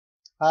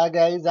Hi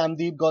guys, I'm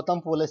Deep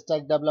Gautam, full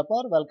stack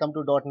developer. Welcome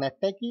to .NET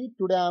Techie.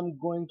 Today I'm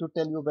going to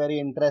tell you very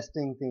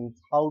interesting things,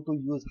 how to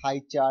use high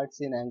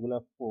charts in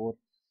Angular 4.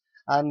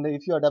 And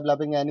if you're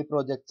developing any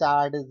project,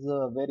 chart is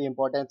a very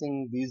important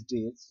thing these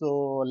days.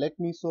 So let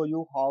me show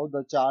you how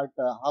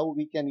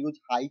we can use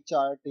high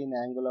chart in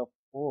Angular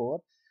 4.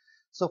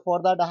 So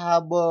for that I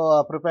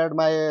have prepared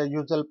my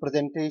usual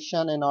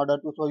presentation in order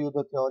to show you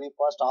the theory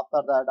first.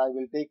 After that I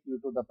will take you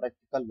to the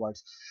practical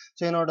words.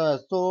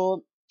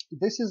 So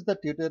this is the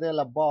tutorial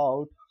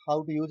about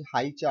how to use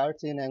high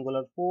charts in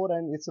Angular 4,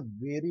 and it's a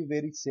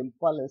very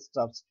simple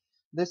stuff.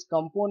 This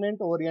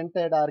component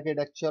oriented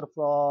architecture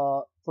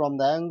from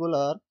the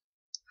Angular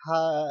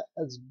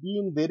has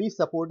been very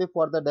supportive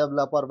for the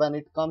developer when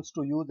it comes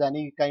to use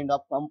any kind of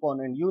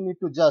component. You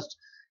just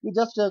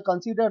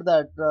consider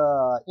that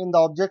in the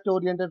object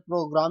oriented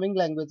programming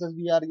languages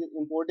we are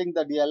importing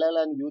the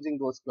DLL and using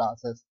those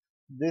classes.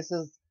 This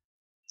is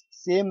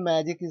same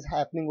magic is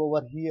happening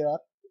over here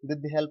with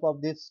the help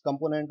of this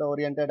component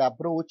oriented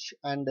approach,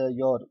 and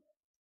your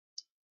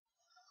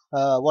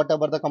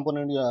whatever the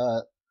component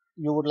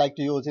you would like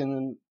to use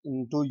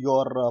into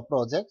your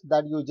project,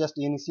 that you just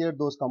initiate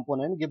those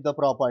components, give the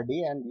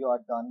property, and you are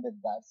done with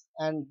that.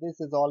 And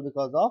this is all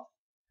because of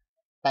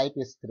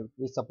TypeScript,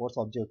 which supports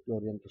object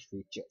oriented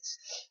features.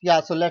 Yeah,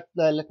 so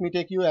let me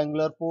take you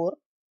Angular 4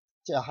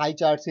 high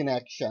charts in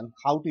action.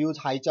 How to use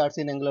high charts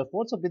in Angular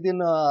 4. So within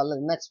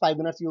next 5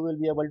 minutes you will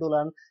be able to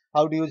learn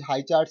how to use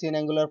high charts in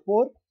Angular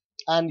 4,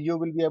 and you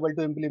will be able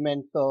to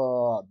implement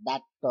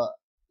that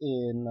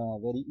in a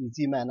very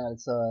easy manner.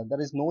 So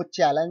there is no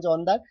challenge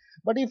on that,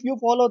 but if you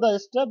follow the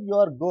step, you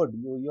are good.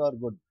 You are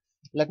good.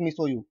 Let me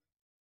show you.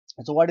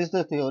 So what is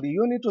the theory?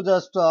 You need to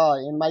just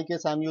in my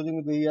case I'm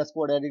using VS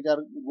Code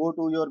editor. Go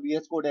to your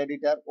VS Code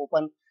editor,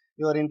 open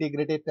your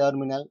integrated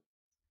terminal,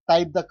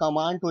 type the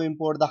command to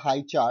import the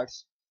high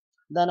charts.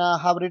 Then I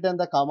have written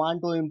the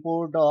command to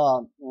import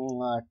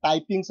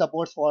typing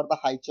supports for the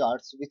high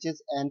charts, which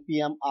is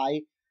npm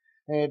I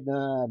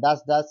dash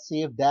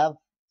save dev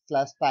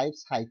slash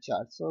types high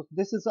charts. So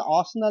this is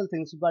optional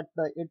things, but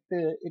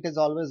it is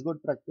always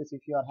good practice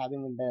if you are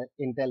having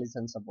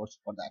intelligent supports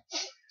for that.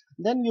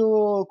 Then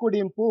you could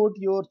import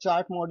your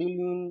chart module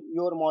in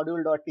your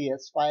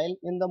module.ts file.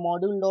 In the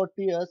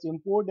module.ts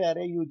import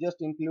array, you just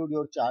include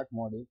your chart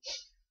module.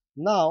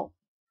 Now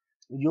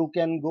you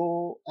can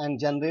go and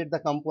generate the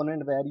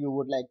component where you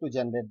would like to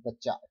generate the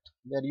chart,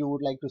 where you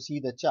would like to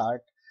see the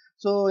chart.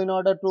 So in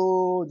order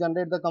to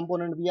generate the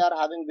component, we are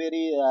having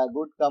very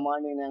good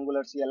command in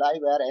Angular CLI,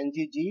 where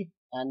ngg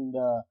and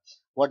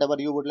whatever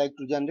you would like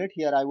to generate.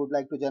 Here I would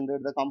like to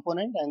generate the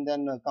component, and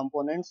then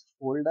components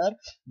folder,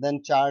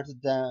 then charts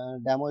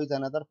demo is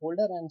another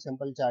folder, and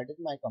simple chart is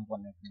my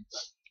component name.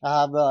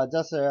 I have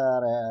just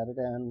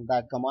written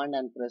that command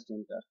and pressed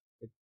enter.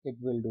 It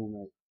will do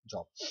my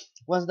job.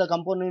 Once the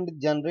component is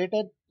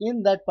generated,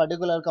 in that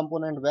particular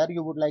component where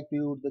you would like to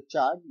use the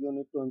chart, you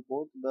need to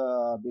import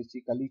the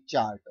basically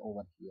chart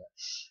over here.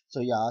 So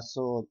yeah,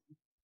 so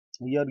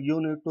here you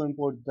need to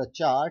import the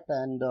chart,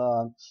 and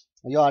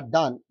you are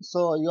done.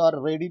 So you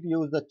are ready to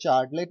use the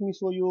chart. Let me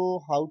show you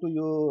how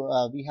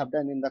to we have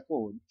done in the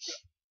code.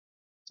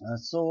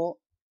 So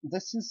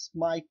this is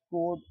my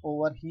code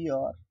over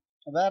here,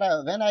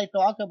 where when I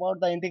talk about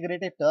the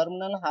integrated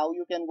terminal, how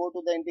you can go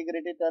to the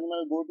integrated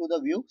terminal, go to the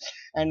view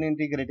and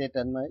integrated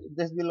terminal.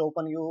 This will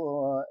open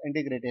you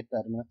integrated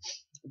terminal.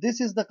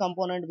 This is the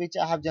component which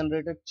I have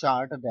generated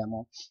chart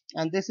demo,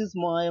 and this is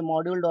my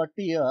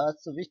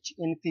module.ts, which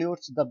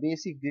includes the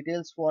basic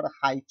details for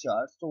high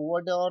charts. So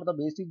what are the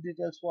basic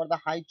details for the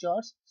high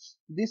charts?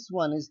 This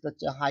one is the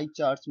high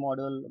charts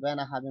module. When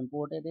I have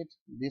imported it,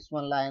 this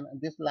line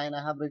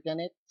I have written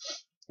it.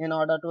 In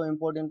order to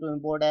import into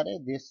import array,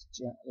 this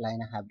line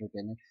I have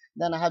written it.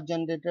 Then I have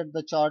generated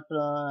the chart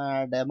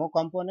demo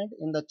component.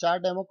 In the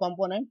chart demo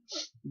component,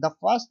 the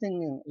first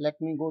thing, let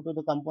me go to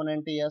the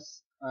component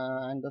yes,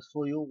 and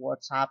show you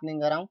what's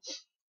happening around.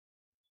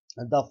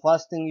 The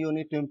first thing you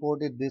need to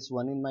import is this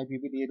one. In my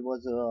PPT it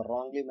was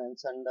wrongly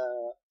mentioned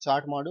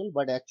chart module,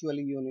 but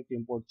actually you need to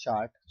import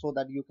chart so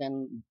that you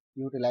can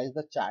utilize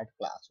the chart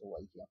class over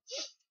here.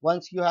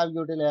 Once you have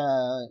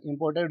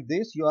imported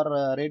this, you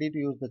are ready to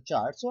use the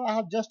chart. So I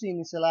have just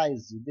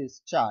initialized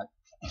this chart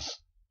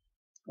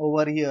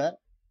over here.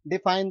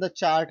 Define the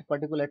chart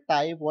particular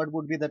type. What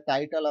would be the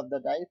title of the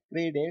type?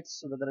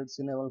 Predates, whether it's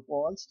enable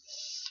false,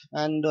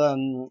 and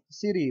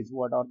series.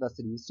 What are the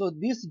series? So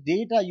this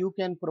data you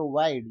can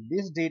provide.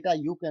 This data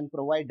you can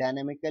provide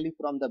dynamically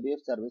from the web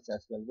service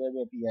as well,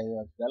 web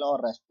API as well, or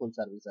RESTful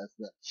service as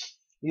well.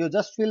 You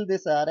just fill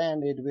this array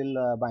and it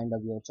will bind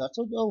up your chart.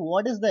 So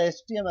what is the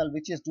HTML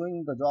which is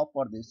doing the job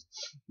for this?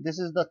 This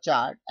is the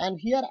chart, and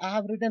here I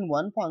have written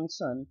one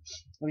function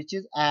which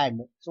is add.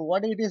 So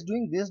what it is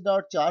doing, this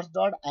dot charts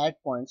dot add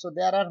point. So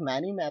there are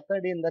many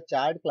methods in the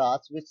chart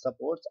class which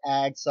supports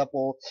add,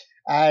 support,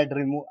 add,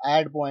 remove,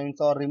 add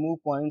points or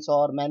remove points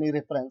or many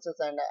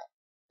references,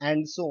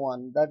 and so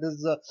on. That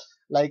is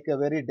like a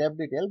very depth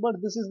detail,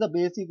 but this is the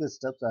basic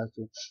steps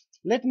actually.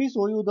 Let me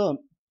show you the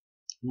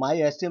my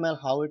HTML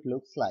how it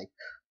looks like.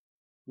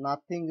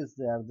 Nothing is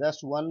there, just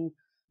one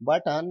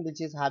button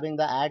which is having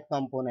the add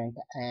component.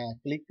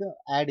 Click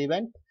add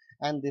event,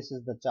 and this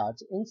is the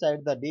charts inside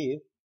the div.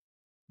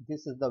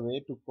 This is the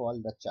way to call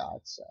the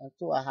charts.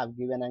 So I have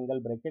given angle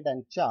bracket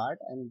and chart,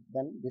 and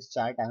then this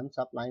chart I am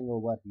supplying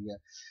over here.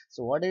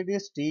 So what it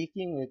is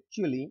taking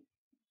actually,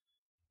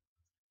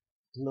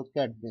 look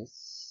at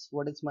this.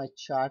 What is my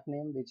chart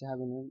name which I have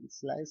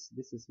initialized?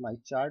 This is my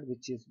chart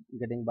which is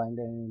getting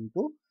binded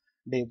into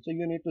div. So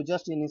you need to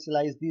just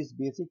initialize these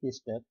basic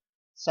steps.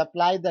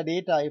 Supply the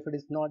data if it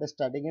is not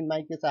static. In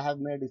my case, I have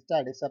made it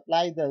static.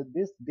 Supply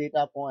this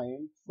data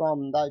point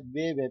from the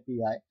wave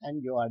API,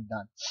 and you are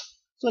done.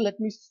 So let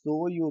me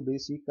show you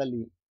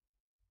basically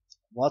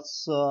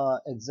what's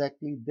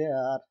exactly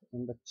there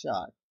in the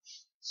chart.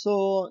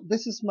 So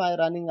this is my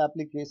running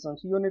application.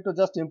 So you need to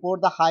just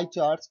import the high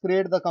charts,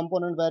 create the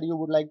component where you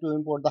would like to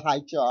import the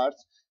high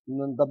charts,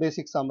 the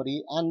basic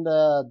summary, and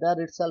there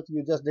itself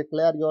you just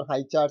declare your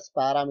high charts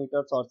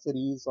parameters or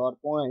series or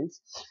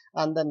points,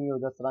 and then you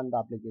just run the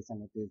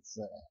application. It is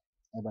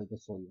able to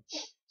show you.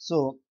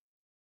 So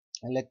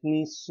let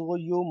me show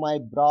you my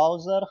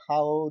browser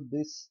how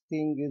this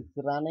thing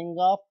is running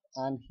up,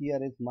 and here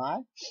is my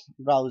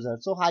browser.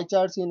 So high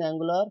charts in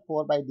Angular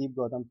 4 by Deep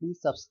Gautam. Please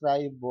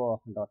subscribe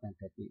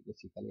 .NET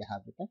basically I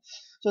have written.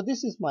 So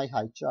this is my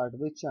high chart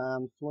which I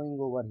am showing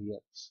over here.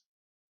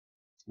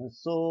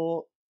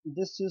 So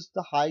this is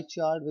the high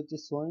chart which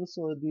is showing.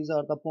 So these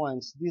are the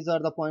points. These are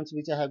the points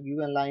which I have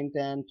given: line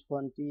 10,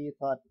 20,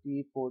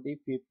 30, 40,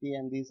 50,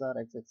 and these are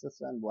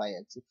x-axis and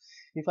y-axis.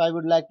 If I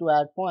would like to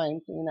add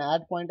point, in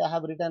add point I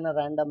have written a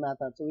random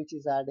method, so which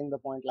is adding the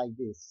point like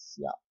this.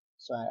 Yeah.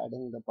 So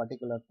adding the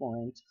particular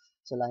point.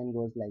 So line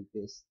goes like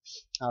this.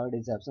 How it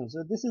is absent.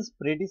 So this is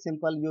pretty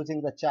simple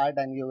using the chart,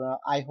 and you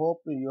I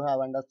hope you have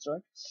understood,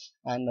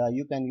 and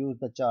you can use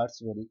the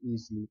charts very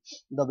easily.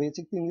 The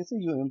basic thing is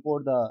you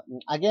import the,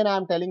 again I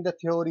am telling the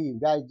theory,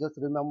 guys, just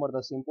remember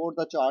this: import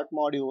the chart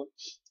module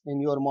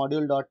in your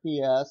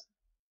module.ts,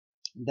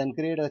 then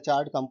create a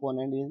chart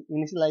component,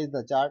 initialize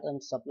the chart,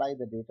 and supply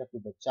the data to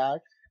the chart,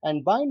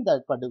 and bind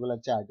that particular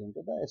chart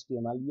into the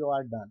HTML. You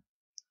are done.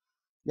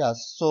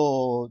 Yes,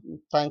 so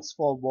thanks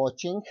for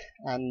watching,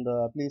 and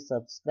please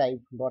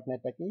subscribe .NET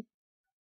Techie.